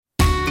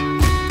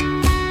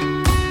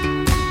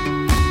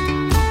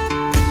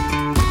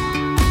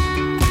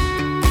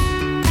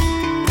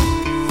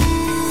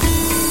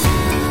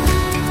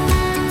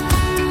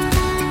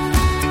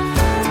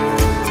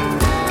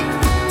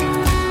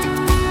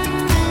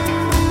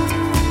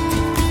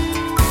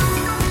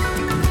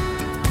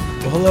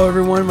Hello,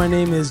 everyone. My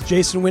name is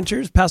Jason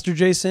Winters, Pastor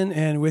Jason,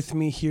 and with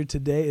me here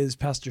today is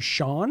Pastor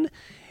Sean.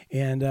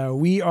 And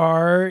we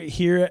are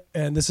here,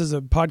 and this is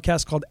a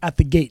podcast called At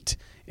the Gate.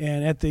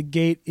 And At the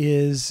Gate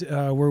is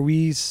where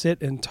we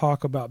sit and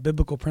talk about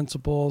biblical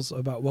principles,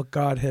 about what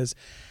God has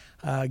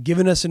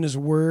given us in His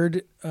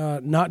Word,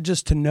 not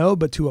just to know,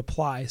 but to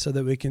apply so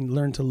that we can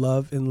learn to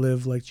love and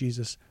live like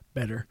Jesus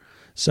better.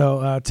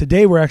 So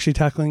today we're actually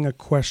tackling a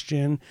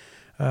question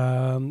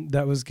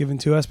that was given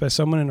to us by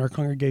someone in our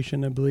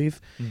congregation, I believe.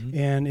 Mm-hmm.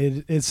 And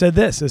it said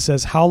this. It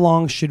says, how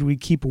long should we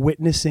keep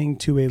witnessing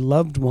to a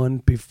loved one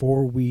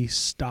before we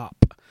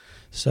stop?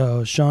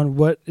 So, Sean,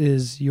 what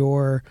is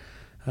your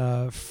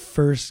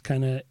first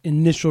kind of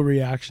initial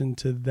reaction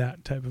to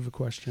that type of a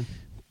question?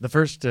 The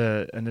first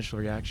initial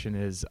reaction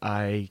is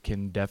I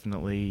can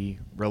definitely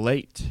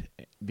relate,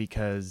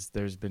 because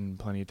there's been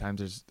plenty of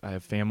times I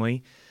have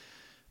family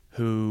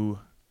who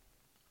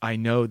I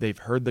know they've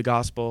heard the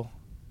gospel.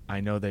 I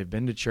know they've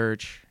been to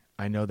church.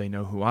 I know they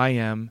know who I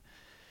am.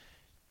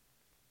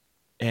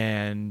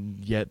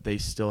 And yet they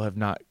still have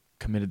not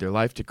committed their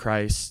life to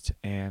Christ.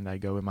 And I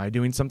go, am I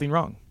doing something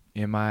wrong?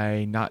 Am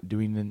I not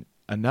doing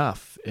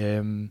enough?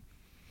 Is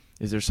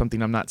there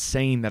something I'm not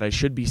saying that I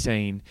should be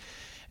saying?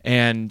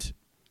 And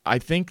I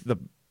think the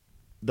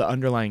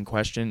underlying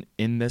question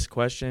in this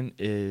question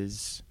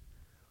is,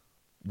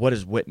 what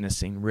is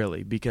witnessing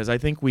really? Because I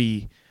think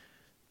we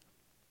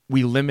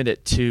limit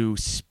it to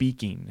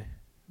speaking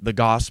the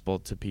gospel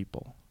to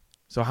people.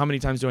 So how many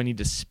times do I need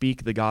to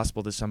speak the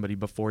gospel to somebody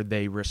before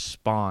they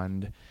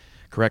respond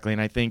correctly?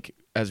 And I think,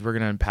 as we're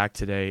going to unpack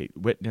today,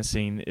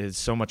 witnessing is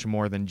so much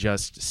more than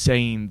just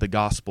saying the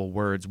gospel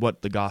words,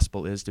 what the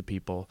gospel is to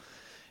people.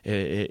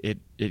 It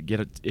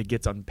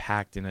gets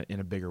unpacked in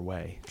a bigger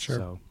way. Sure.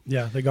 So,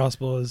 yeah, the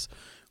gospel is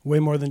way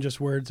more than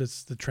just words.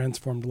 It's the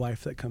transformed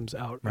life that comes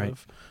out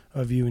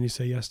of you when you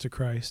say yes to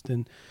Christ.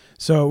 And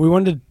so we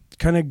wanted to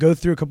kind of go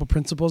through a couple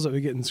principles that we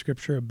get in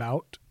Scripture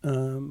about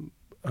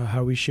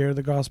how we share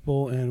the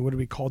gospel and what are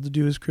we called to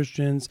do as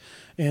Christians,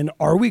 and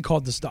are we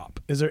called to stop?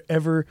 Is there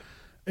ever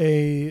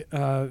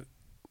a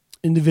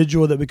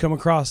individual that we come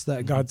across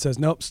that God says,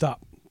 nope,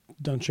 stop,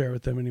 don't share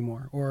with them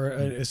anymore, or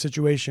a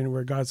situation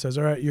where God says,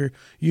 all right,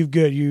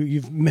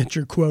 you've met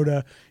your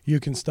quota, you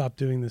can stop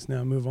doing this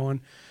now, move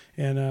on.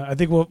 And I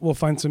think we'll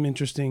find some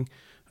interesting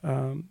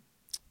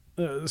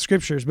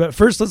scriptures. But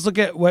first, let's look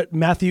at what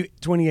Matthew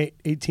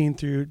 28:18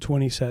 through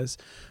 20 says.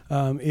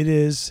 It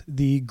is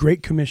the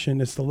Great Commission.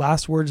 It's the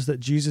last words that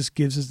Jesus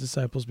gives his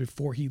disciples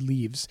before he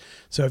leaves.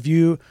 So if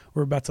you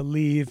were about to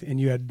leave and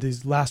you had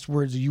these last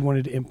words that you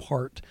wanted to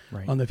impart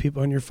on the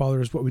people, on your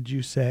followers, what would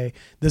you say?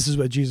 This is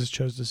what Jesus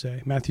chose to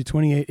say. Matthew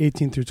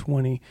 28:18 through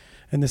 20.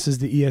 And this is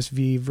the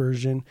ESV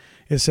version.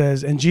 It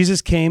says, and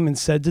Jesus came and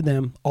said to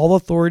them, all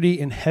authority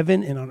in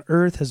heaven and on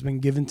earth has been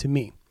given to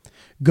me.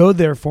 Go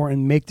therefore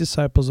and make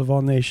disciples of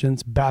all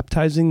nations,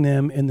 baptizing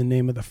them in the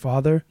name of the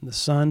Father, and the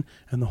Son,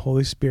 and the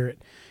Holy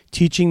Spirit,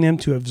 teaching them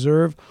to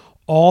observe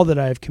all that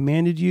I have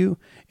commanded you,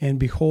 and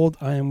behold,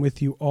 I am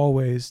with you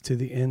always to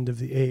the end of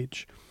the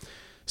age.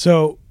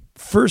 So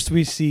first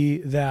we see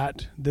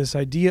that this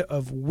idea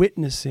of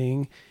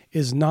witnessing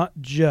is not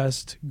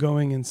just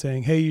going and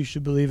saying, hey, you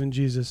should believe in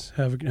Jesus,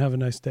 have a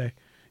nice day.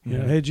 You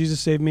know, hey,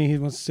 Jesus saved me, he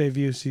wants to save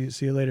you, see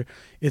you later.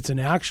 It's an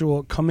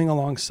actual coming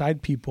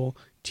alongside people,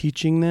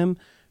 teaching them,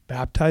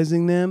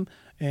 baptizing them,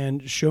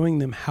 and showing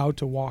them how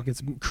to walk.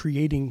 It's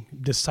creating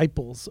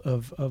disciples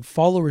of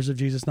followers of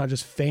Jesus, not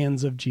just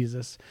fans of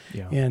Jesus.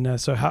 Yeah.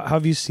 And so how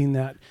have you seen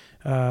that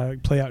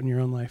play out in your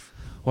own life?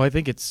 Well, I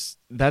think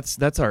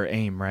that's our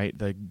aim, right?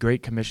 The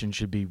Great Commission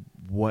should be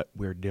what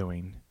we're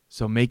doing.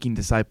 So making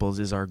disciples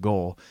is our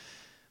goal.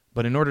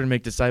 But in order to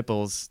make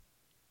disciples,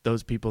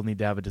 those people need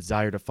to have a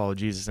desire to follow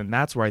Jesus. And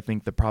that's where I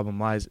think the problem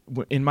lies.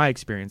 In my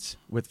experience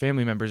with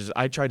family members, is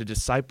I try to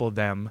disciple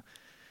them,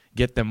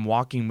 get them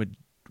walking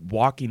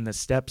the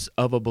steps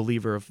of a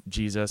believer of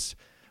Jesus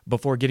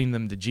before getting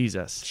them to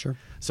Jesus. Sure.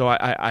 So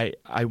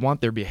I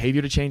want their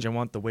behavior to change. I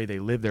want the way they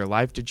live their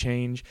life to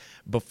change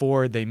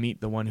before they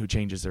meet the one who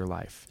changes their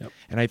life. Yep.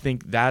 And I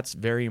think that's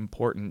very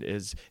important,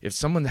 is if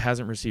someone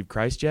hasn't received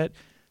Christ yet,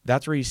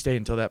 that's where you stay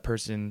until that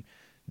person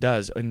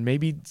does. And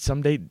maybe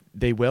someday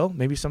they will,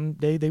 maybe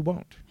someday they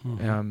won't.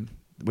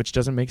 Which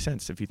doesn't make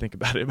sense if you think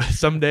about it. But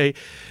someday,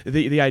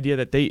 the idea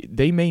that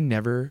they may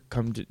never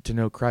come to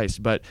know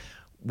Christ. But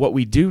what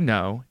we do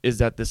know is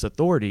that this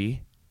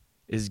authority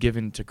is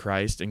given to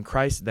Christ, and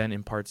Christ then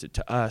imparts it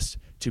to us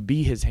to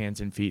be his hands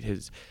and feet,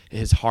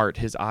 his heart,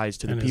 his eyes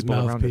to the people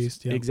around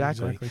us. Yep,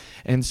 exactly.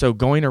 And so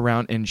going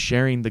around and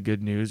sharing the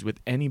good news with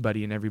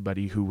anybody and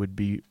everybody who would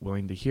be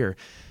willing to hear.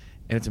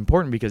 And it's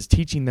important because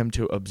teaching them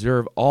to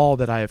observe all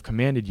that I have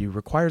commanded you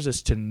requires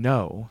us to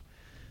know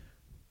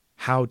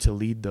how to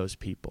lead those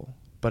people.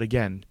 But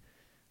again,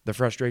 the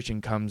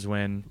frustration comes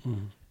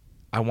when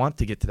I want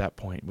to get to that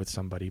point with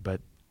somebody, but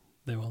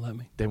they won't let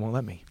me. They won't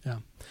let me. Yeah.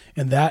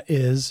 And that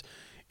is,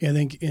 I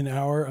think, in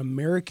our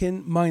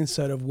American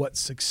mindset of what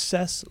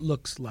success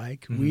looks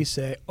like, we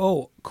say,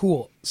 oh,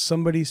 cool,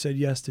 somebody said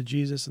yes to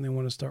Jesus and they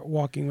want to start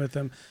walking with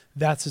him.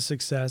 That's a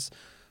success.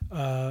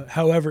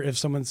 However, if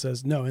someone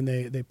says no and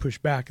they push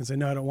back and say,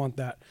 no, I don't want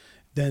that,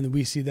 then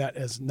we see that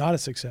as not a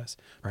success.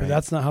 Right. But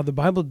that's not how the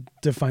Bible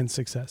defines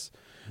success.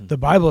 The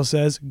Bible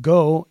says,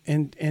 go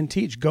and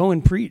teach, go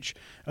and preach.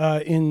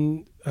 Let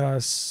me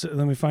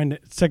find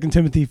it, 2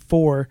 Timothy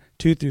 4,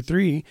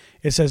 2-3,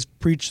 it says,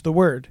 preach the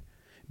word.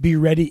 Be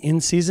ready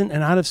in season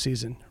and out of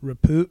season.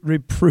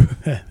 Reprove.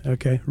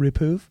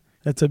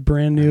 That's a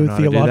brand new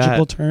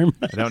theological term.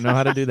 I don't know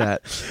how to do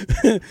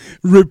that.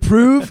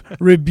 Reprove,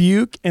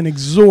 rebuke, and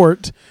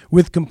exhort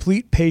with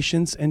complete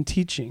patience and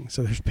teaching.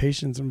 So there's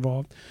patience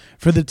involved.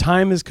 For the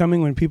time is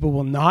coming when people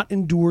will not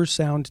endure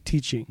sound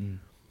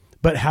teaching,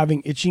 but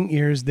having itching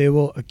ears, they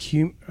will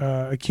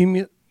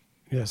accumulate.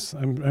 Yes,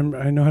 I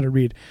know how to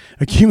read.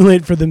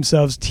 Accumulate for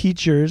themselves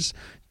teachers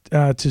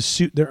to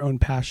suit their own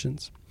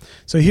passions.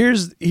 So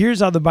here's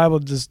how the Bible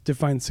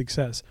defines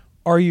success.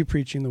 Are you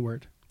preaching the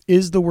word?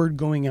 Is the word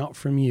going out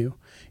from you?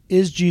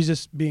 Is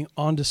Jesus being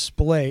on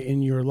display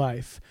in your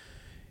life?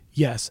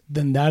 Yes,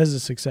 then that is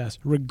a success,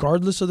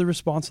 regardless of the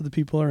response of the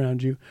people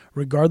around you,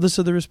 regardless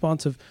of the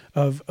response of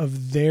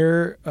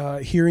their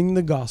hearing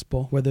the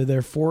gospel, whether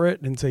they're for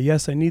it and say,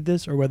 yes, I need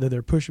this, or whether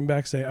they're pushing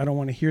back, say, I don't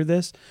want to hear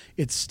this.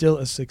 It's still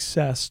a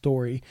success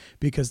story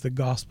because the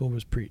gospel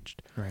was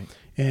preached. Right.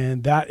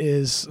 And that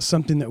is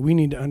something that we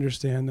need to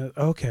understand that,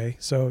 okay,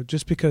 so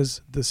just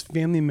because this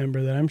family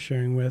member that I'm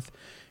sharing with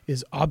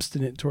is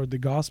obstinate toward the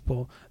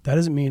gospel, that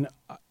doesn't mean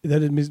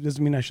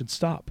I should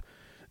stop.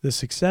 The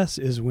success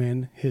is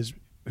when his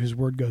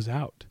word goes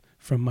out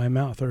from my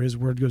mouth, or his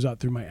word goes out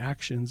through my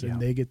actions, and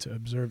they get to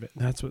observe it.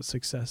 That's what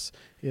success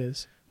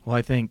is. Well,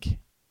 I think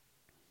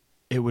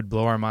it would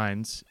blow our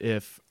minds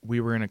if we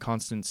were in a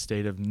constant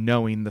state of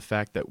knowing the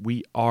fact that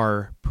we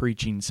are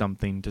preaching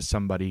something to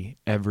somebody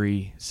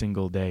every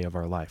single day of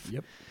our life.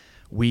 Yep.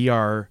 We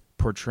are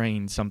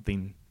portraying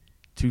something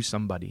to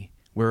somebody.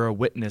 We're a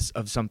witness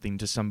of something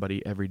to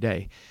somebody every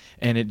day.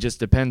 And it just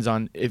depends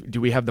on,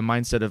 do we have the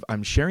mindset of,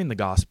 I'm sharing the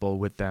gospel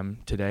with them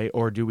today,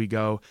 or do we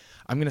go,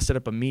 I'm going to set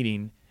up a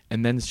meeting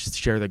and then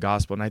share the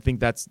gospel? And I think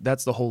that's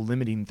the whole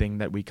limiting thing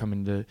that we come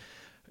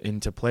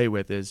into play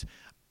with, is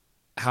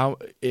how,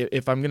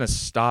 if I'm going to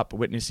stop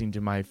witnessing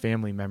to my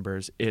family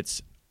members,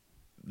 it's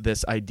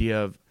this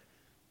idea of,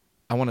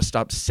 I want to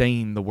stop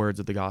saying the words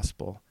of the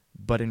gospel.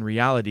 But in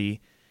reality,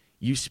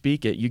 you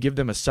speak it, you give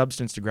them a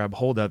substance to grab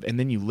hold of, and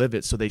then you live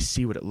it so they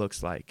see what it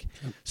looks like.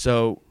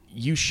 So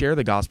you share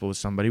the gospel with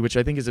somebody, which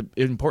I think is an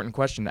important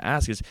question to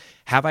ask, is,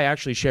 have I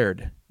actually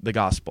shared the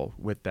gospel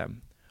with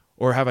them?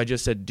 Or have I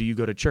just said, do you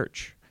go to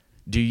church?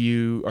 Are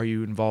you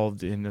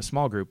involved in a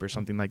small group or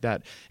something like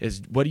that?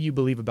 What do you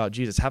believe about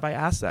Jesus? Have I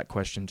asked that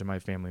question to my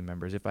family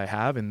members? If I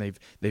have and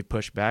they've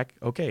pushed back,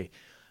 okay,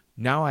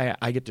 now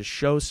I get to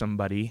show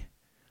somebody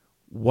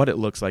what it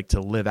looks like to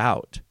live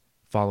out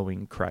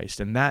following Christ.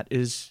 And that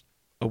is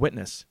a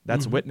witness.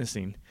 That's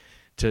witnessing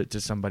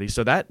to somebody.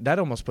 So that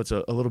almost puts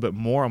a little bit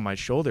more on my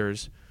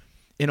shoulders,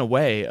 in a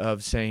way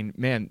of saying,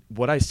 man,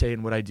 what I say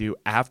and what I do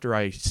after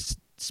I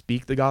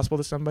speak the gospel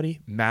to somebody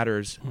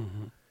matters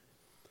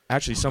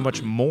actually so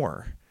much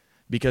more,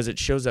 because it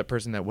shows that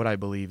person that what I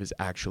believe is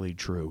actually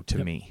true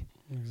to me.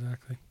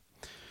 Exactly.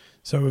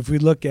 So if we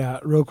look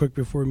at, real quick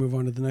before we move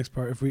on to the next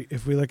part,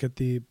 if we look at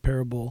the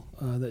parable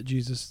that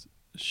Jesus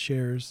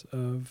shares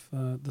of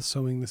the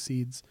sowing the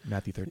seeds.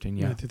 Matthew 13,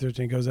 yeah. Matthew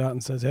 13 goes out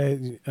and says,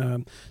 hey,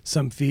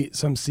 some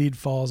seed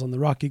falls on the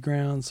rocky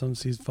ground, some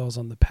seed falls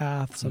on the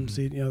path, some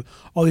seed,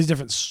 all these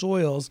different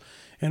soils.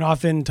 And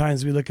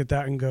oftentimes we look at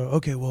that and go,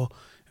 okay, well,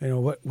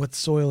 what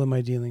soil am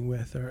I dealing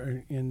with?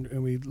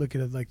 And we look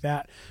at it like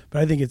that.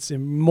 But I think it's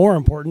more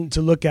important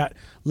to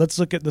let's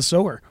look at the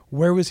sower.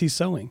 Where was he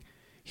sowing?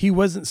 He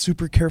wasn't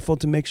super careful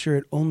to make sure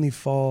it only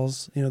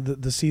falls,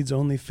 the seeds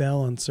only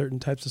fell on certain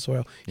types of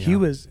soil. Yeah.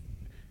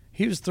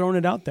 He was throwing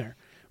it out there.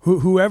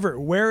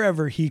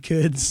 Wherever he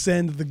could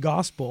send the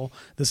gospel,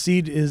 the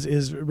seed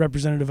is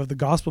representative of the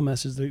gospel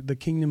message, the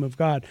kingdom of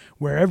God.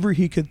 Wherever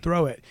he could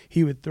throw it,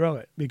 he would throw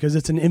it, because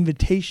it's an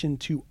invitation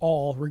to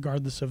all,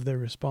 regardless of their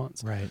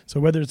response. Right. So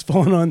whether it's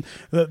falling on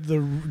the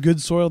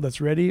good soil that's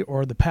ready,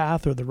 or the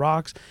path, or the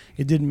rocks,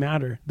 it didn't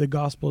matter. The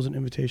gospel is an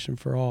invitation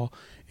for all.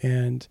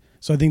 And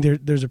so I think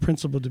there's a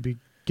principle to be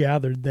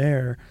gathered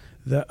there,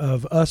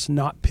 of us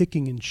not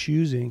picking and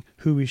choosing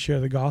who we share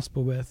the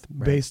gospel with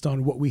based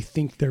on what we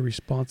think their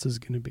response is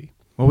going to be.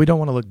 Well, we don't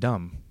want to look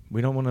dumb.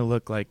 We don't want to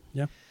look like,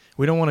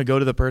 we don't want to go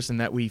to the person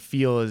that we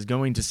feel is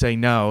going to say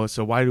no,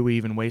 so why do we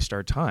even waste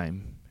our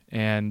time?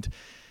 And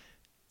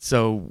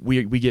so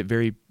we get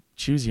very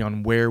choosy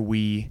on where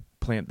we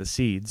plant the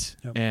seeds.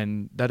 Yep.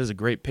 And that is a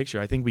great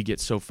picture. I think we get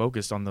so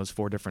focused on those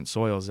 4 different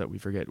soils that we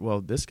forget, well,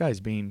 this guy's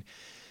being,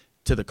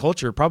 to the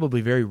culture, probably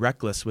very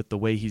reckless with the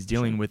way he's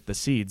dealing with the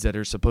seeds that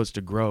are supposed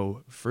to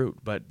grow fruit.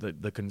 But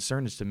the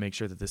concern is to make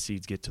sure that the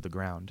seeds get to the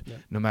ground,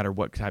 no matter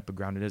what type of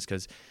ground it is,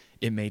 because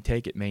it may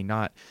take, it may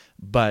not,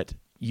 but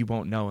you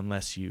won't know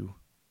unless you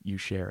you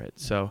share it.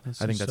 So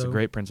That's I think that's a so-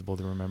 great principle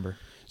to remember.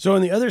 So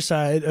on the other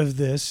side of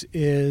this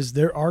is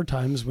there are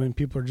times when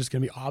people are just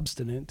going to be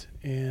obstinate,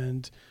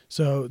 and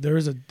so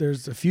there's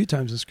a few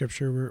times in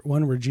Scripture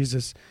where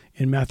Jesus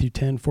in Matthew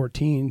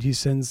 10:14 he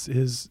sends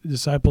his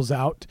disciples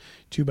out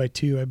 2 by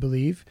 2, I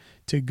believe,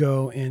 to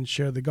go and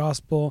share the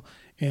gospel,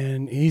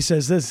 and he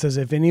says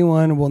if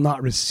anyone will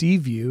not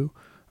receive you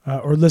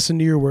or listen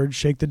to your words,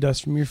 shake the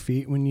dust from your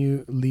feet when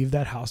you leave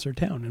that house or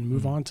town and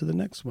move on to the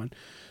next one.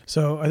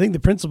 So I think the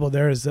principle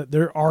there is that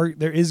there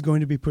is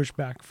going to be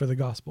pushback for the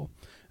gospel.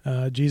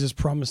 Jesus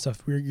promised us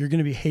you're going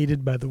to be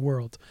hated by the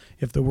world.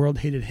 If the world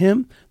hated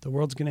him, the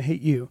world's going to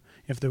hate you.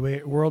 If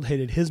the world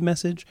hated his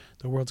message,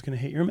 the world's going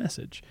to hate your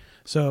message.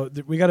 So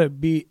we got to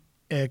be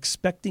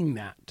expecting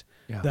that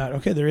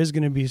okay, there is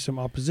going to be some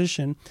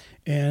opposition,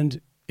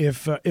 and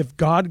if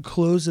God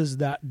closes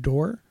that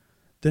door,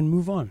 then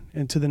move on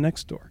into the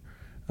next door.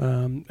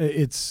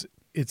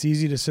 It's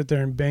easy to sit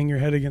there and bang your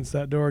head against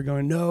that door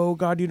going, no,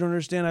 God, you don't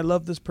understand. I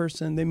love this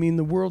person. They mean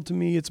the world to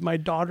me. It's my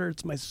daughter.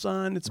 It's my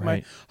son. It's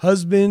my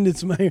husband.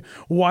 It's my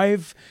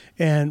wife.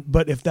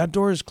 But if that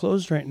door is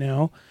closed right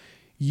now,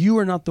 you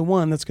are not the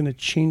one that's going to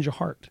change a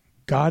heart.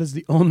 God is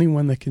the only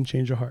one that can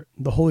change a heart.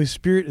 The Holy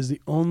Spirit is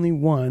the only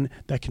one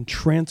that can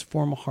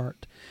transform a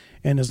heart.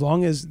 And as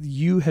long as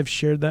you have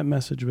shared that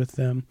message with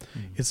them,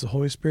 it's the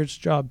Holy Spirit's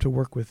job to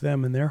work with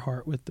them in their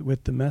heart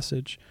with the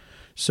message.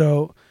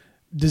 So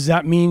does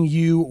that mean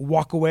you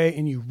walk away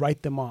and you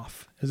write them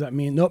off? Does that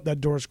mean, nope,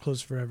 that door is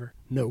closed forever?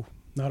 No,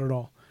 not at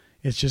all.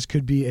 It just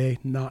could be a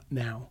not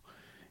now.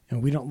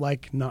 And we don't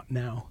like not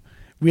now.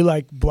 We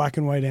like black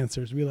and white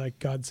answers. We like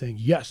God saying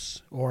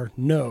yes or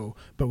no.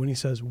 But when he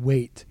says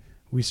wait,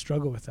 we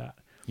struggle with that.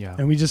 Yeah.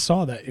 And we just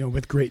saw that,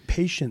 with great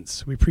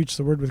patience. We preach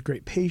the word with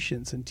great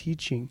patience and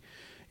teaching.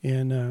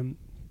 And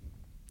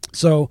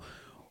so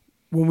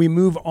when we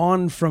move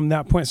on from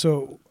that point,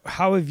 so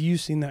how have you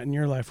seen that in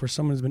your life where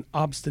someone's been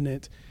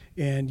obstinate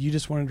and you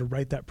just wanted to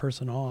write that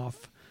person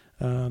off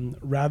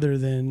rather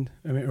than,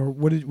 or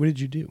what did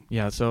you do?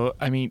 Yeah. So,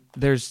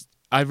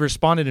 I've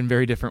responded in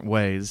very different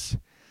ways,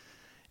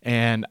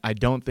 and I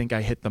don't think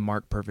I hit the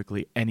mark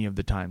perfectly any of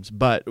the times.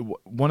 But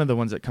one of the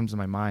ones that comes to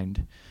my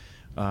mind,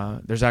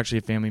 there's actually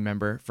a family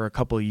member. For a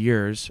couple of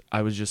years,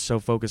 I was just so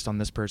focused on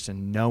this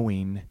person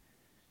knowing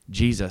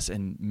Jesus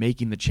and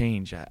making the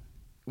change.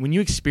 When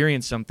you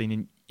experience something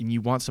and you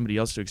want somebody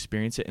else to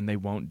experience it and they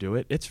won't do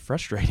it, it's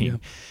frustrating. Yeah.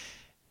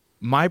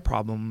 My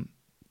problem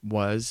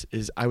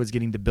is I was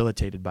getting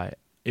debilitated by it.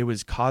 It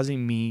was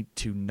causing me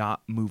to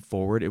not move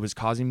forward. It was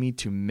causing me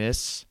to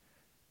miss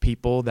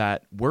people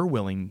that were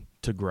willing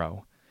to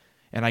grow.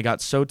 And I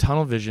got so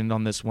tunnel visioned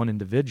on this one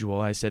individual,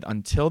 I said,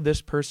 until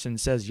this person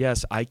says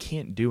yes, I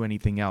can't do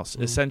anything else.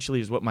 Essentially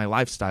is what my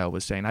lifestyle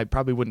was saying. I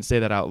probably wouldn't say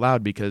that out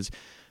loud because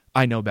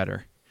I know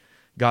better.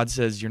 God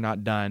says you're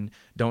not done.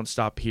 Don't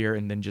stop here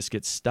and then just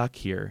get stuck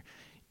here.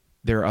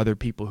 There are other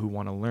people who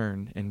want to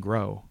learn and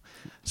grow.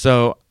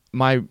 So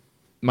my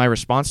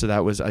response to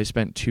that was I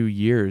spent 2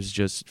 years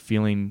just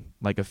feeling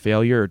like a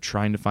failure or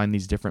trying to find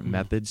these different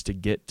methods to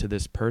get to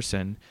this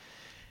person,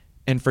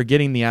 and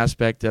forgetting the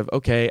aspect of,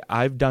 okay,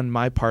 I've done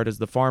my part as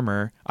the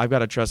farmer. I've got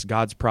to trust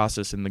God's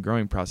process in the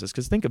growing process.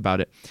 Because think about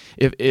it.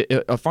 If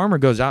a farmer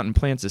goes out and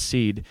plants a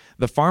seed,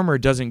 the farmer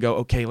doesn't go,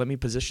 okay, let me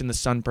position the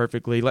sun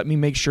perfectly. Let me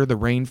make sure the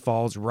rain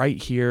falls right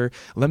here.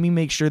 Let me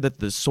make sure that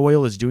the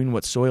soil is doing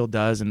what soil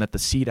does and that the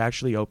seed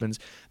actually opens.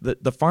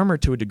 The farmer,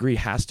 to a degree,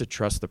 has to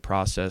trust the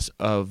process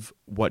of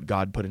what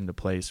God put into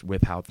place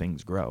with how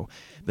things grow.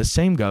 The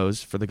same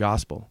goes for the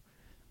gospel.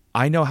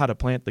 I know how to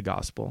plant the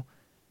gospel.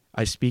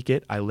 I speak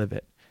it, I live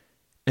it.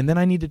 And then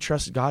I need to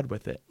trust God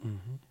with it.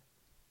 Mm-hmm.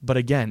 But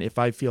again, if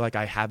I feel like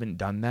I haven't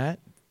done that,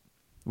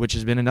 which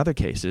has been in other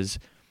cases,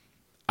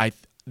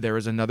 there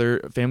was another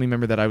family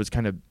member that I was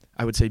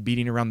I would say,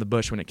 beating around the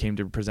bush when it came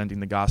to presenting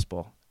the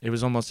gospel. It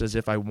was almost as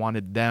if I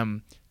wanted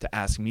them to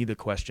ask me the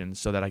questions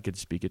so that I could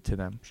speak it to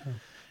them. Sure.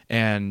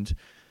 And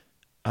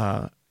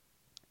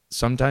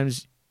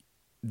sometimes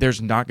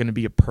there's not going to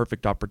be a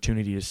perfect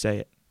opportunity to say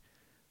it.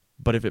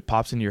 But if it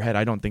pops into your head,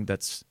 I don't think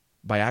that's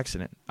by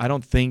accident. I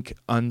don't think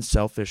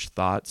unselfish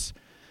thoughts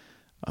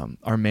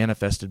are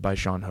manifested by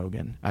Sean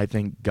Hogan. I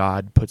think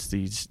God puts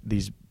these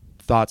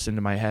thoughts into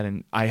my head,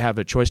 and I have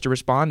a choice to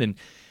respond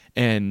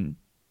and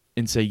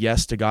say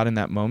yes to God in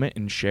that moment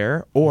and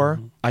share, or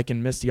I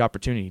can miss the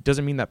opportunity.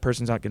 Doesn't mean that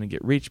person's not going to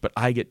get reached, but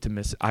I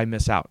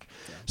miss out.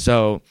 Yeah.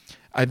 So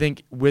I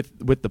think with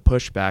the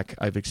pushback,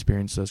 I've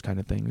experienced those kind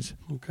of things.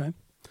 Okay.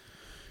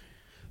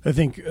 I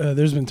think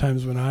there's been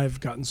times when I've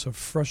gotten so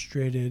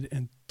frustrated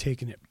and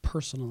taken it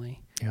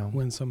personally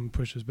when someone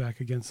pushes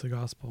back against the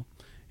gospel.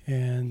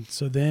 And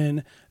so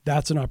then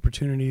that's an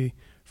opportunity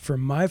for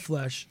my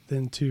flesh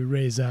then to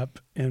raise up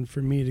and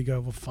for me to go,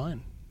 well,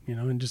 fine,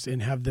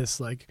 and have this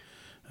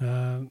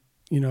kind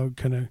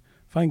of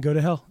fine, go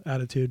to hell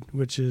attitude,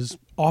 which is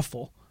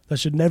awful. That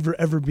should never,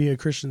 ever be a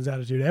Christian's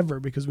attitude ever,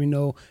 because we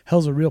know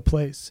hell's a real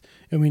place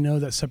and we know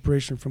that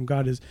separation from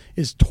God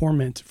is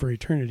torment for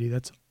eternity.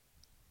 That's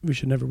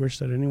never wish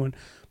that on anyone.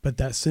 But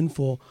that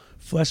sinful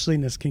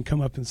fleshliness can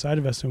come up inside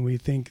of us when we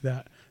think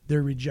that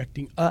they're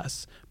rejecting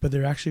us, but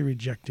they're actually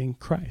rejecting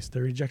Christ.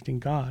 They're rejecting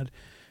God.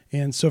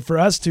 And so for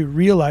us to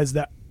realize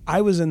that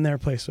I was in their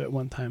place at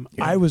one time,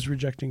 I was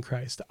rejecting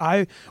Christ.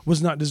 I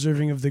was not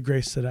deserving of the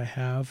grace that I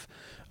have.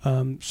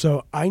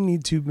 So I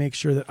need to make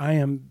sure that I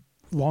am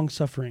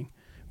long-suffering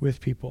with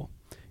people.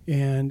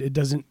 And it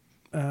doesn't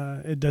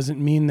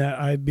mean that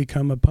I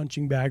become a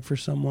punching bag for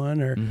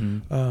someone, or,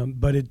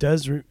 but it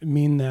does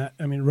mean that,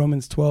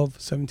 Romans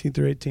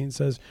 12:17-18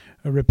 says,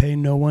 repay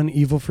no one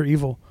evil for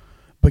evil,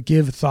 but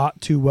give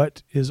thought to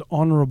what is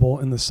honorable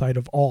in the sight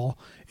of all.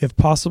 If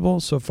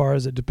possible, so far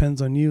as it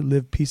depends on you,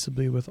 live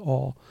peaceably with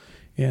all.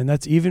 And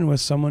that's even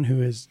with someone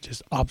who is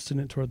just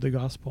obstinate toward the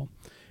gospel,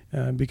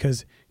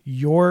 because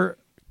your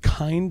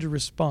kind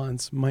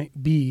response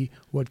might be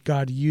what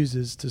God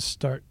uses to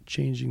start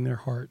changing their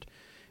heart.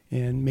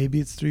 And maybe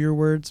it's through your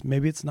words,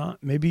 maybe it's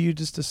not. Maybe you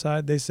just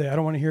decide, they say, I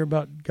don't want to hear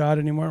about God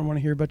anymore. I don't want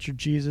to hear about your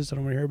Jesus. I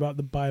don't want to hear about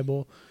the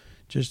Bible.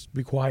 Just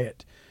be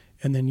quiet.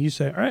 And then you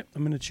say, all right,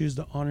 I'm going to choose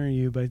to honor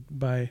you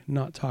by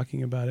not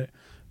talking about it.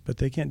 But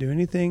they can't do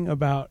anything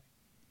about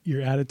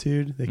your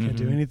attitude. They can't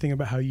do anything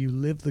about how you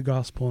live the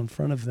gospel in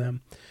front of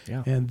them.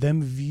 Yeah. And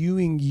them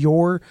viewing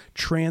your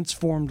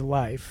transformed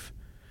life,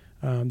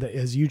 that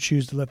as you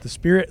choose to let the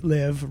Spirit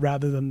live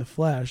rather than the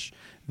flesh,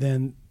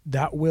 then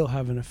that will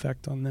have an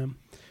effect on them.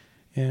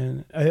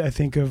 And I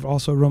think of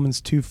also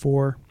Romans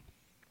 2:4,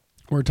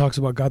 where it talks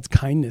about God's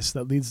kindness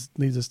that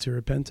leads us to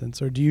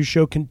repentance. Or do you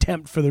show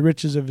contempt for the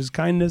riches of his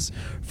kindness,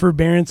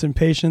 forbearance, and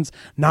patience,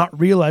 not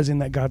realizing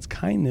that God's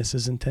kindness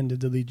is intended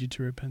to lead you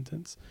to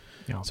repentance?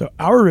 Yeah. So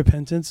our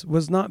repentance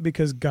was not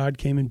because God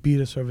came and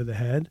beat us over the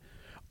head.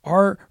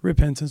 Our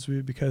repentance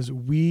was because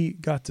we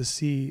got to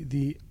see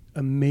the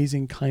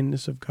amazing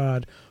kindness of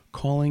God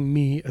calling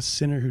me, a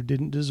sinner who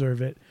didn't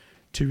deserve it,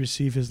 to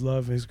receive his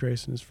love, his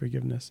grace, and his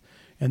forgiveness.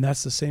 And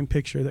that's the same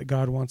picture that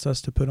God wants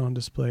us to put on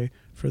display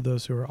for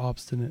those who are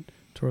obstinate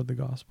toward the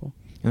gospel.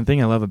 And the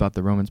thing I love about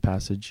the Romans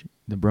passage,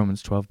 the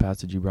Romans 12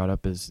 passage you brought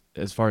up, is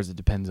as far as it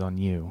depends on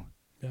you.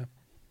 Yeah.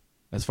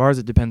 As far as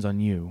it depends on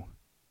you,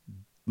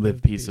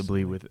 live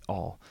peaceably with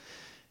all.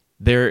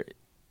 There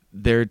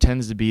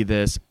tends to be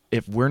this,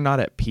 if we're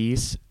not at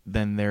peace,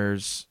 then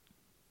there's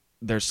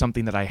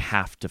something that I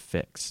have to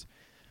fix.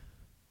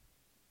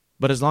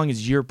 But as long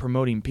as you're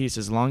promoting peace,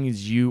 as long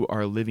as you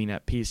are living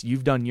at peace,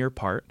 you've done your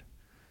part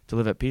to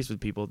live at peace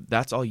with people.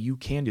 That's all you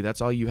can do.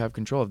 That's all you have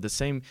control of. The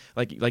same,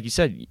 like you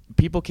said,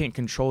 people can't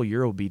control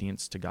your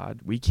obedience to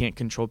God. We can't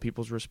control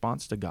people's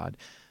response to God,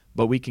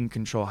 but we can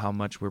control how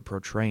much we're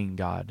portraying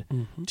God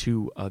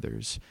to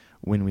others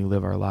when we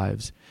live our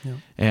lives. Yeah.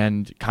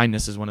 And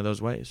kindness is one of those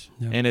ways.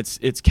 Yeah. And it's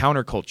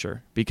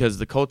counterculture, because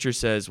the culture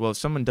says, well, if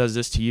someone does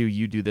this to you,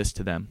 you do this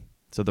to them.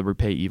 So the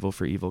repay evil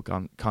for evil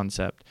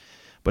concept.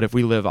 But if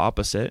we live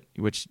opposite,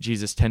 which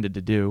Jesus tended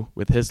to do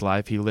with his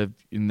life, he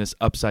lived in this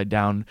upside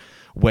down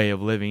way of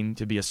living.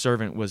 To be a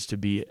servant was to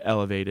be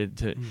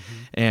elevated,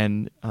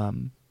 and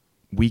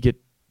we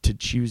get to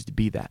choose to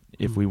be that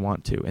if we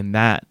want to. And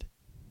that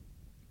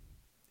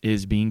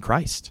is being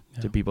Christ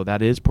to people.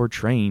 That is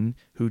portraying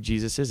who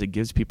Jesus is. It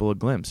gives people a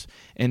glimpse.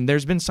 And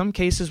there's been some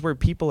cases where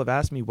people have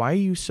asked me, why are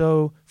you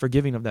so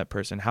forgiving of that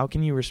person? How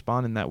can you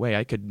respond in that way?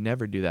 I could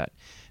never do that.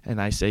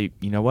 And I say,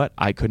 you know what?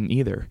 I couldn't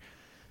either.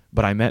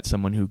 But I met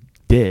someone who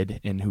did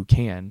and who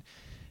can,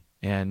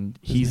 and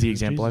he's the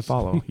example I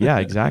follow. Yeah,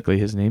 exactly.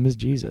 His name is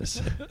Jesus.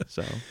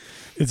 So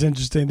it's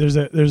interesting. There's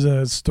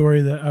a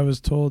story that I was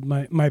told.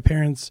 My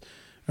parents,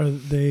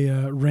 they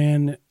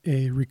ran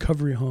a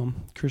recovery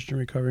home, Christian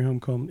recovery home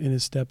called In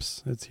His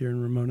Steps. That's here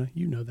in Ramona.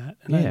 You know that,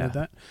 and I know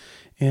that.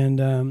 And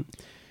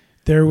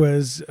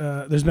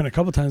there's been a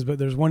couple times, but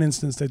there's one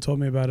instance they told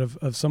me about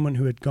of someone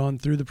who had gone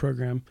through the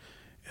program,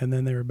 and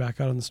then they were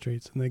back out on the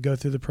streets. And they go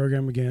through the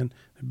program again,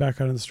 they're back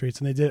out on the streets.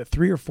 And they did it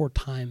 3 or 4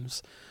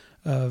 times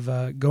of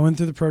going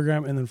through the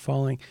program and then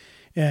falling.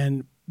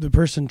 And the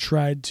person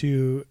tried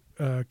to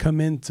come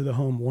into the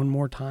home one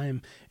more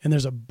time. And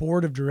there's a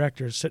board of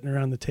directors sitting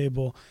around the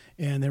table,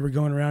 and they were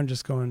going around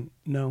just going,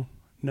 no,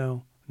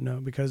 no, no,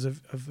 because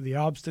of the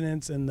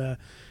obstinance and the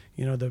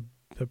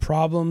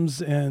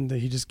problems. And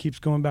he just keeps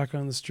going back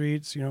on the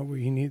streets.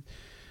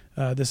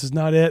 This is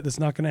not it. That's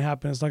not going to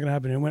happen. It's not going to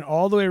happen. And it went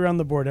all the way around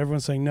the board.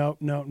 Everyone's saying no,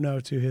 no, no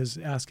to his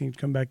asking to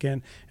come back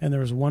in. And there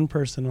was one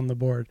person on the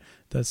board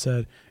that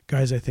said,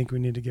 guys, I think we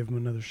need to give him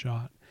another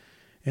shot.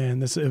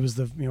 And it was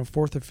the 4th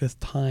or 5th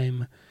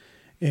time.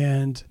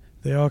 And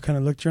they all kind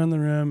of looked around the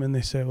room and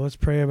they said, well, let's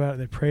pray about it.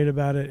 They prayed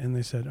about it and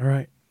they said, all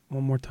right,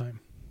 one more time.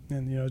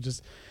 And,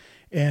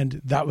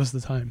 and that was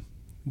the time.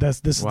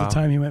 This is the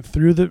time he went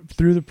through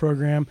the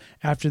program.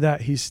 After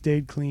that, he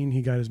stayed clean.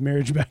 He got his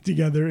marriage back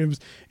together.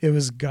 It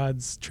was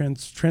God's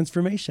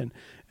transformation,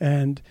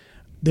 and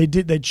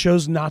they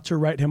chose not to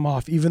write him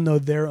off, even though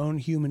their own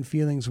human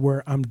feelings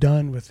were, I'm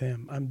done with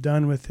him. I'm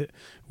done with it,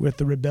 with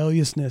the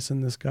rebelliousness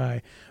in this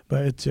guy.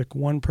 But it took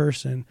one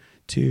person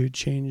to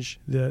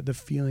change the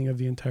feeling of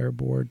the entire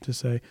board to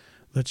say,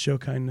 let's show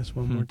kindness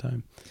one more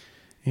time.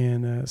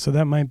 And so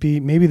that might be,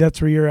 maybe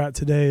that's where you're at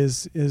today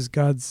is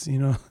God's,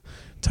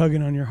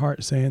 tugging on your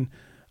heart saying,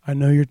 I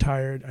know you're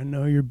tired. I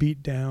know you're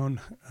beat down,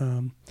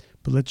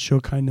 but let's show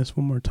kindness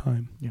one more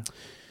time. Yeah.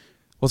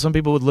 Well, some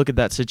people would look at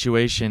that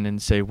situation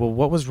and say, well,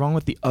 what was wrong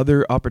with the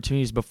other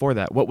opportunities before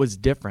that? What was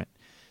different?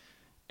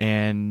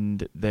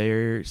 And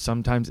there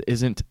sometimes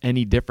isn't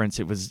any difference.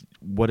 It was,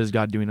 what is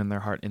God doing in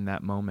their heart in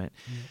that moment?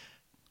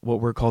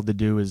 What we're called to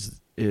do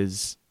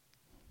is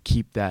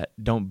keep that,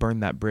 don't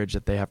burn that bridge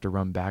that they have to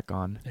run back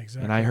on.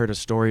 Exactly. And I heard a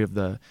story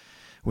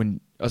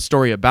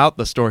about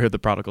the story of the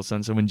prodigal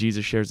son. So when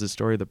Jesus shares the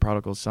story of the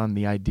prodigal son,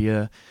 the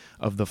idea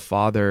of the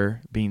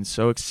father being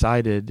so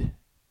excited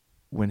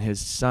when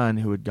his son,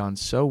 who had gone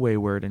so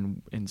wayward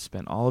and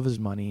spent all of his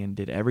money and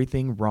did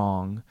everything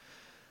wrong,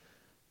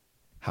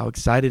 how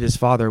excited his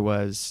father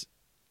was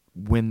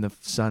when the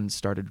son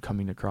started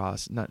coming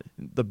across, not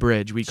the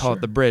bridge, we call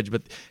it the bridge,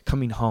 but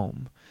coming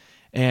home.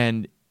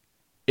 And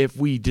if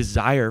we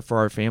desire for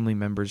our family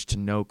members to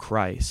know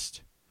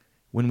Christ,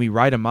 when we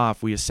write them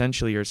off, we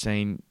essentially are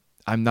saying,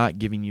 I'm not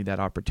giving you that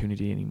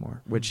opportunity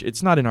anymore, which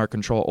it's not in our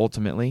control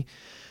ultimately,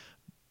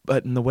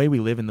 but in the way we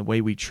live and the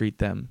way we treat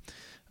them,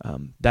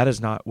 that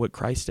is not what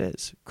Christ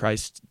is.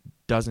 Christ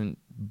doesn't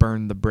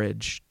burn the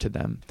bridge to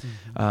them.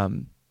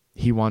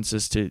 He wants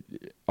us to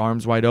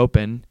arms wide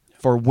open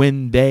for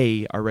when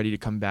they are ready to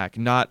come back,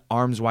 not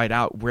arms wide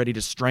out, ready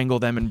to strangle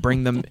them and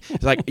bring them.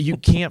 It's like, you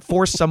can't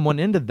force someone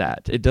into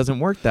that. It doesn't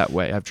work that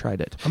way. I've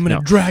tried it. I'm going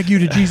to drag you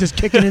to Jesus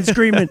kicking and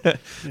screaming.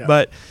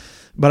 Yeah.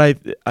 But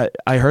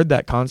I heard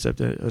that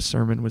concept. A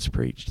sermon was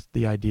preached,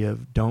 the idea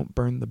of don't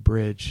burn the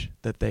bridge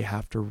that they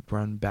have to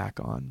run back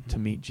on to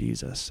meet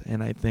Jesus.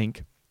 And I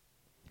think,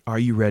 are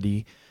you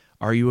ready?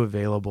 Are you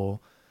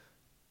available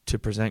to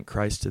present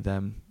Christ to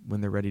them when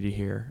they're ready to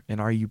hear?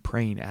 And are you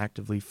praying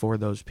actively for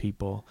those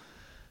people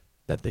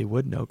that they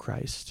would know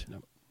Christ?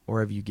 No. Or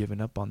have you given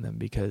up on them?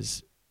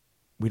 Because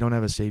we don't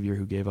have a Savior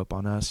who gave up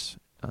on us.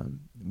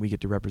 We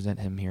get to represent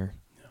him here.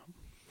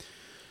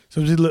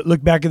 So as we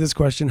look back at this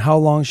question, how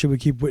long should we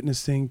keep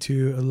witnessing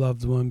to a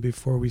loved one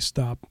before we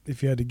stop?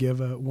 If you had to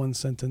give a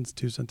 1-sentence,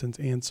 2-sentence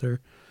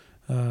answer,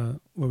 what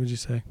would you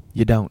say?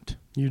 You don't.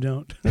 You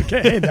don't.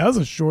 Okay, hey, that was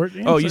a short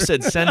answer. Oh, you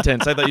said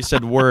sentence. I thought you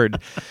said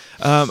word.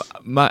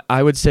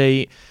 I would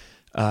say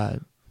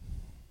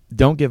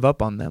don't give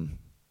up on them.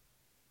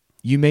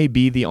 You may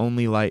be the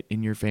only light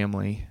in your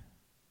family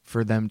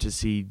for them to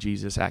see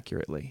Jesus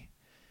accurately.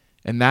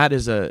 And that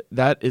is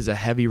a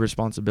heavy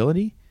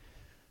responsibility,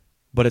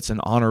 but it's an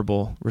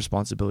honorable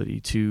responsibility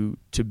to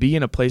be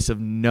in a place of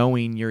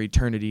knowing your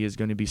eternity is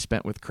going to be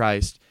spent with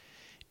Christ,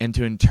 and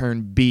to in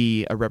turn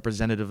be a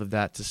representative of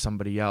that to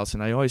somebody else.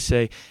 And I always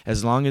say,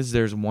 as long as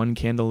there's one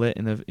candle lit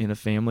in a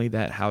family,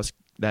 that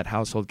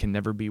household can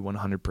never be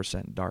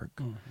 100% dark.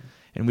 Mm-hmm.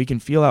 And we can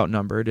feel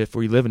outnumbered if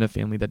we live in a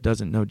family that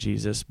doesn't know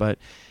Jesus, but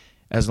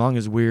as long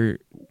as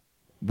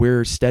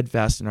we're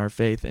steadfast in our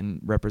faith and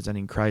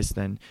representing Christ,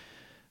 then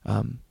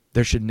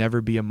there should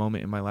never be a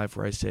moment in my life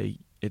where I say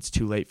it's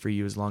too late for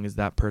you. As long as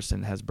that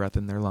person has breath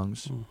in their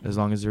lungs, mm-hmm. as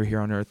long as they're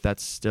here on earth,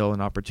 that's still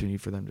an opportunity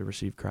for them to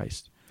receive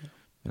Christ.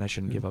 And I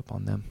shouldn't give up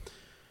on them.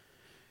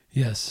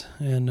 Yes,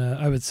 and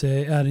I would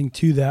say, adding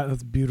to that,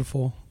 that's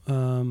beautiful.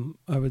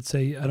 I would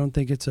say, I don't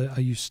think it's a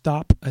you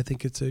stop. I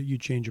think it's a you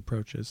change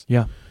approaches.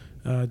 Yeah.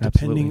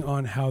 Depending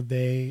on how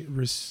they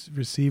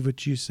receive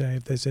what you say.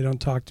 If they say,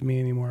 don't talk to me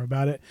anymore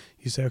about it,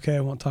 you say, okay, I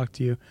won't talk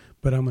to you,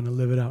 but I'm going to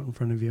live it out in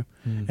front of you.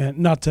 And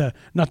not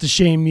to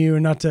shame you, or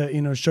not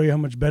to show you how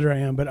much better I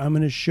am, but I'm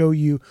going to show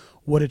you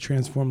what a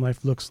transformed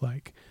life looks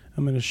like.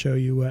 I'm going to show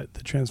you what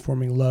the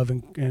transforming love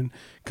and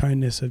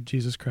kindness of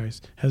Jesus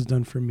Christ has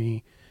done for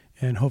me.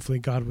 And hopefully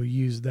God will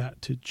use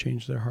that to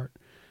change their heart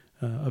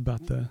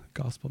about the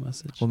gospel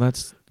message. Well,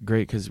 that's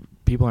great, because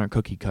people aren't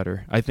cookie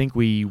cutter. I think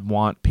we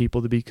want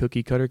people to be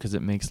cookie cutter because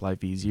it makes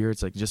life easier.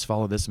 It's like, just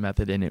follow this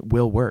method and it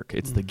will work.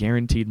 It's the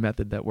guaranteed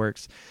method that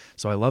works.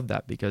 So I love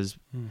that, because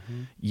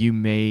you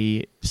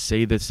may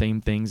say the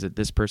same things that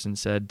this person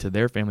said to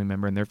their family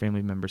member, and their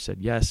family member said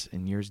yes,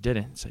 and yours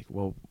didn't. It's like,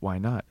 well, why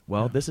not?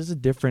 Well, this is a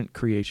different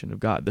creation of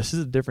God. This is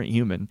a different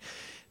human.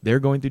 They're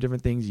going through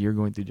different things. You're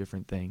going through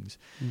different things.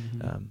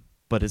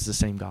 But it's the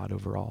same God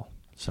overall.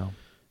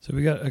 So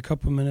we got a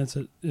couple minutes.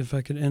 If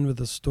I could end with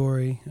a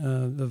story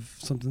of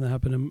something that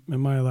happened in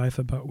my life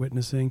about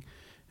witnessing.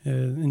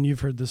 And you've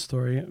heard this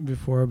story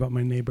before about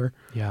my neighbor.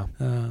 Yeah.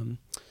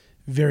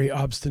 Very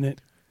obstinate,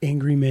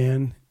 angry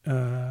man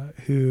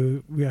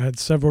who we had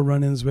several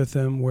run-ins with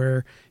him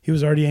where he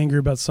was already angry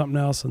about something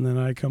else, and then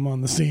I come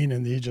on the scene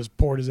and he just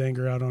poured his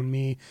anger out on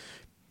me,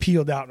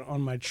 peeled out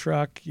on my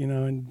truck,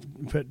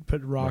 and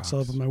put rocks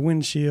all over my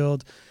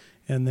windshield.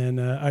 And then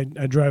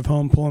I drive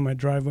home, pull in my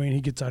driveway, and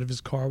he gets out of his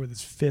car with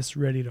his fist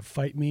ready to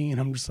fight me. And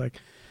I'm just like,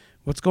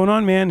 what's going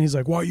on, man? He's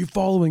like, why are you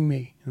following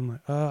me? And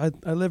I'm like,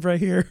 I live right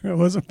here. I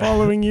wasn't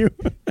following you.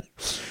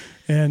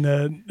 And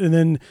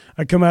then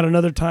I come out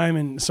another time,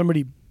 and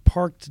somebody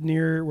parked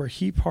near where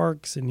he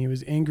parks, and he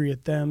was angry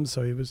at them,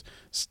 so he was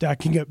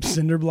stacking up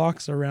cinder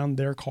blocks around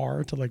their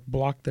car to like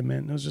block them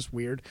in. It was just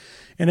weird.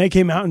 And I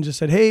came out and just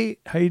said, "Hey,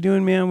 how you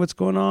doing, man? What's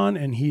going on?"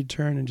 And he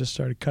turned and just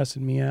started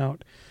cussing me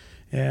out.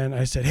 And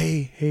I said,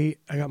 hey,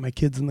 I got my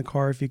kids in the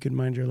car, if you could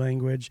mind your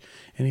language.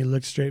 And he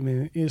looked straight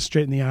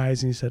in the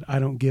eyes and he said, "I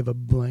don't give a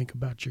blank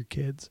about your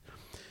kids."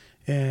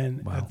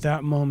 And Wow. at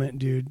that moment,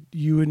 dude,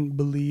 you wouldn't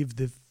believe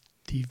the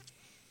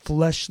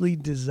fleshly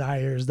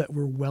desires that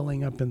were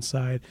welling up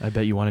inside. I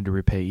bet you wanted to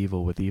repay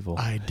evil with evil.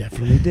 I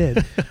definitely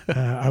did.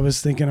 I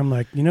was thinking, I'm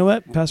like, you know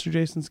what? Pastor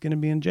Jason's going to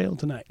be in jail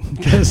tonight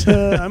because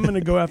I'm going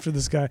to go after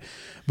this guy.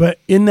 But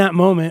in that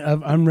moment,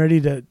 I'm ready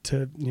to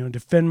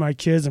defend my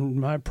kids and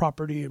my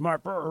property and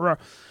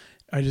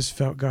I just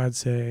felt God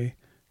say,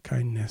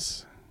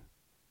 "Kindness."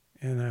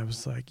 And I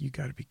was like, you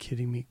got to be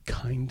kidding me.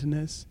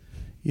 Kindness?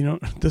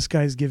 This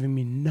guy's giving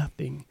me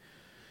nothing.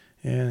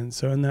 And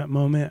so in that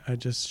moment, I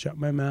just shut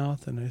my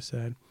mouth and I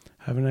said,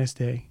 "Have a nice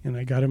day." And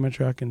I got in my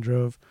truck and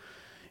drove.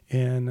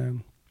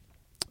 And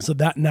so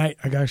that night,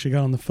 I actually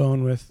got on the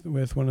phone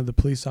with one of the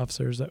police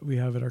officers that we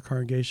have at our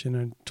congregation.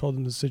 I told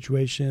him the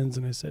situations,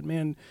 and I said,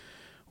 "Man,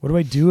 what do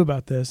I do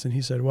about this?" And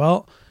he said,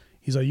 "Well,"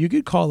 he's like, "you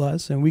could call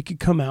us and we could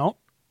come out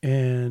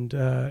and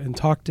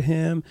talk to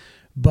him,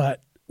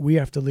 but we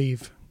have to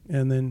leave.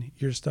 And then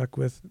you're stuck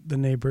with the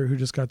neighbor who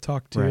just got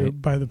talked to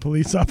Right. by the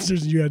police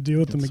officers, and you got to deal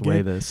with them Let's again."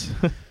 weigh this.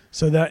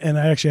 So and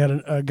I actually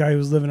had a guy who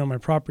was living on my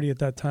property at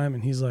that time,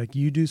 and he's like,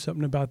 "You do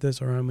something about this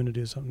or I'm going to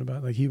do something about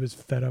it." Like, he was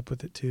fed up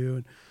with it too.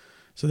 And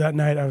so that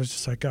night I was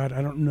just like, "God,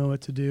 I don't know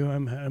what to do.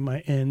 I'm at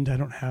my end. I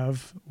don't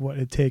have what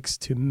it takes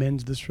to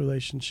mend this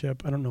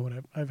relationship. I don't know what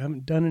I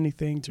haven't done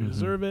anything to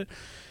deserve it."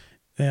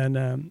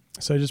 And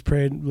so I just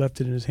prayed,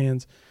 left it in his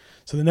hands.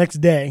 So the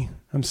next day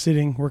I'm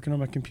sitting working on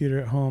my computer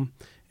at home,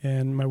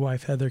 and my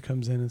wife Heather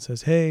comes in and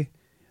says, "Hey,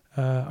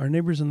 our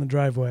neighbor's in the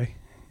driveway."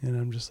 And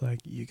I'm just like,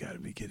 "You got to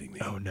be kidding me.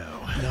 Oh,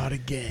 no. Not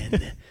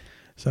again."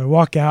 So I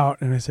walk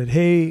out and I said,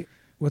 "Hey,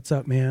 what's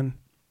up, man?"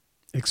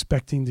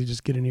 Expecting to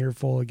just get an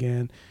earful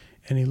again.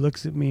 And he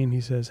looks at me and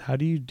he says, "How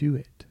do you do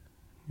it?"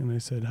 And I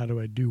said, "How do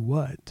I do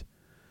what?"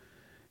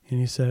 And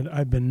he said,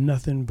 "I've been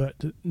nothing but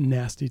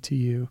nasty to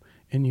you,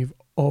 and you've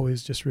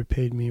always just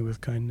repaid me with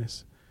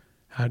kindness.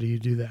 How do you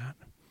do that?"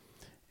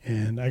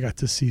 And I got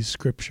to see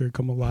scripture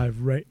come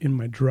alive right in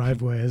my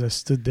driveway as I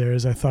stood there,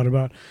 as I thought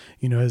about,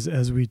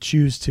 as we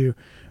choose to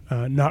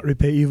not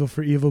repay evil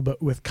for evil,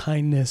 but with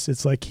kindness.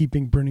 It's like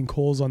heaping burning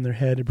coals on their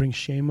head. It brings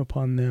shame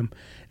upon them.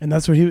 And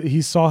that's what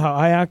he saw how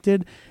I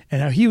acted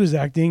and how he was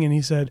acting. And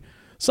he said,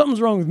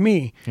 "Something's wrong with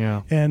me."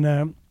 Yeah.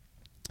 And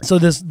so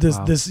this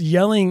Wow. this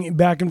yelling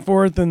back and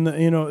forth, and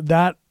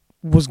that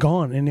was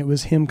gone, and it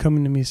was him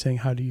coming to me saying,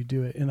 "How do you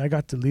do it?" And I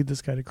got to lead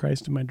this guy to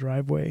Christ in my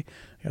driveway.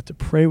 I got to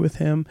pray with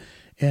him,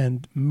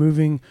 and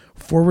moving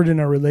forward in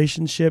our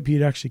relationship,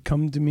 he'd actually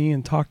come to me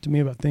and talk to me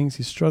about things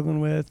he's struggling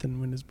with, and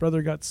when his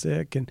brother got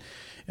sick. And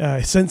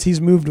since he's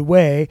moved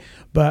away,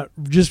 but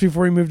just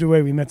before he moved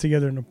away, we met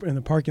together in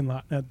the parking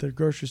lot at the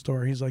grocery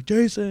store. He's like,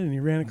 "Jason," and he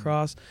ran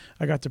across.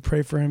 I got to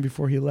pray for him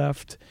before he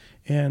left.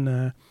 And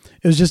it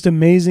was just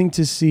amazing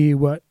to see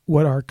what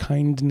our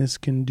kindness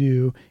can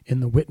do in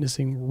the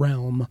witnessing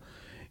realm.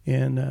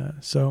 And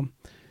so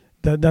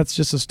that's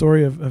just a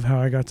story of how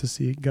I got to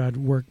see God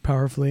work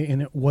powerfully.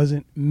 And it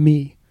wasn't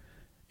me.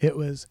 It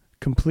was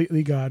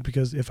completely God,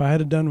 because if I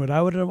had done what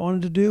I would have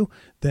wanted to do,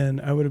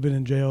 then I would have been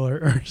in jail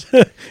or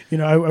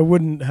I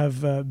wouldn't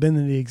have been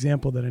the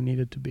example that I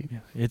needed to be. Yeah.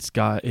 It's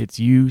God. It's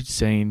you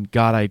saying,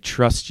 "God, I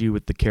trust you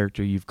with the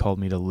character you've called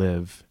me to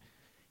live,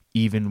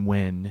 even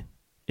when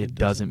it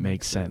doesn't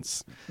make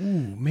sense."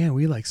 Ooh, man,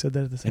 we said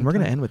that at the same time. And we're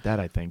going to end with that,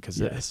 I think, because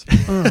Yes.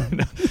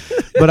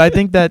 but I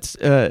think that's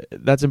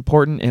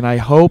important, and I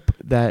hope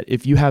that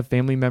if you have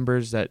family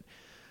members that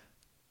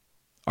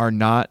are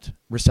not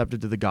receptive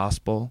to the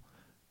gospel,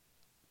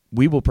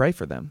 we will pray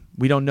for them.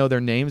 We don't know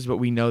their names, but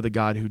we know the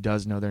God who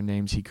does know their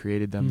names. He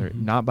created them. They're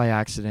not by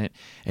accident,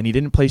 and he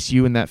didn't place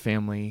you in that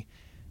family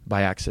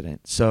by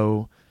accident.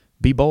 So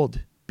be bold,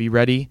 be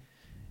ready,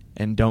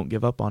 and don't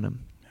give up on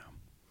him.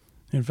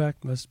 In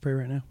fact, let's pray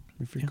right now,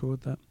 if you're cool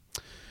with that.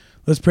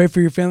 Let's pray for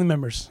your family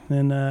members.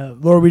 And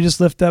Lord, we just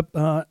lift up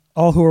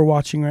all who are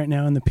watching right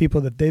now and the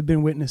people that they've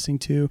been witnessing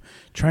to,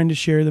 trying to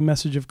share the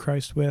message of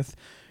Christ with.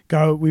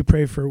 God, we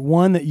pray for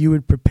one, that you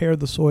would prepare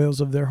the soils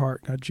of their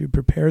heart. God, you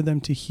prepare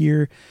them to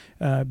hear,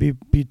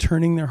 be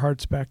turning their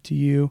hearts back to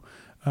you.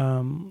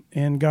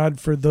 And God,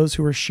 for those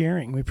who are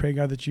sharing, we pray,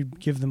 God, that you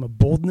give them a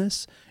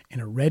boldness and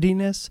a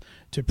readiness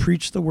to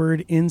preach the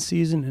word in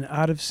season and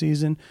out of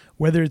season,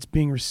 whether it's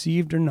being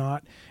received or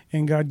not.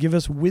 And God, give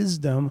us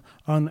wisdom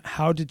on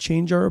how to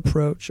change our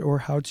approach or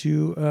how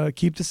to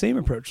keep the same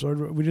approach.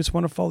 Lord, we just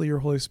want to follow your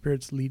Holy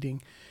Spirit's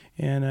leading.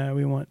 And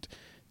we want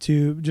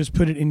to just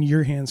put it in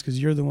your hands,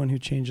 because you're the one who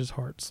changes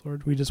hearts,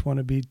 Lord. We just want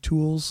to be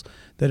tools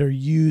that are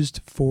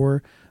used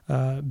for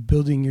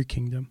building your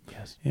kingdom.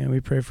 Yes. And we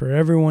pray for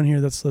everyone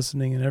here that's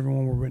listening and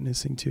everyone we're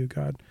witnessing to,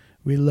 God.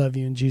 We love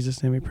you. In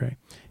Jesus' name we pray.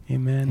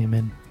 Amen.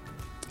 Amen.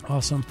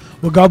 Awesome.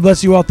 Well, God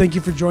bless you all. Thank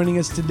you for joining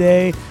us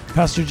today,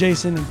 Pastor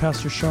Jason and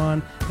Pastor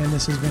Sean, and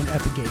this has been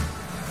At the Gate.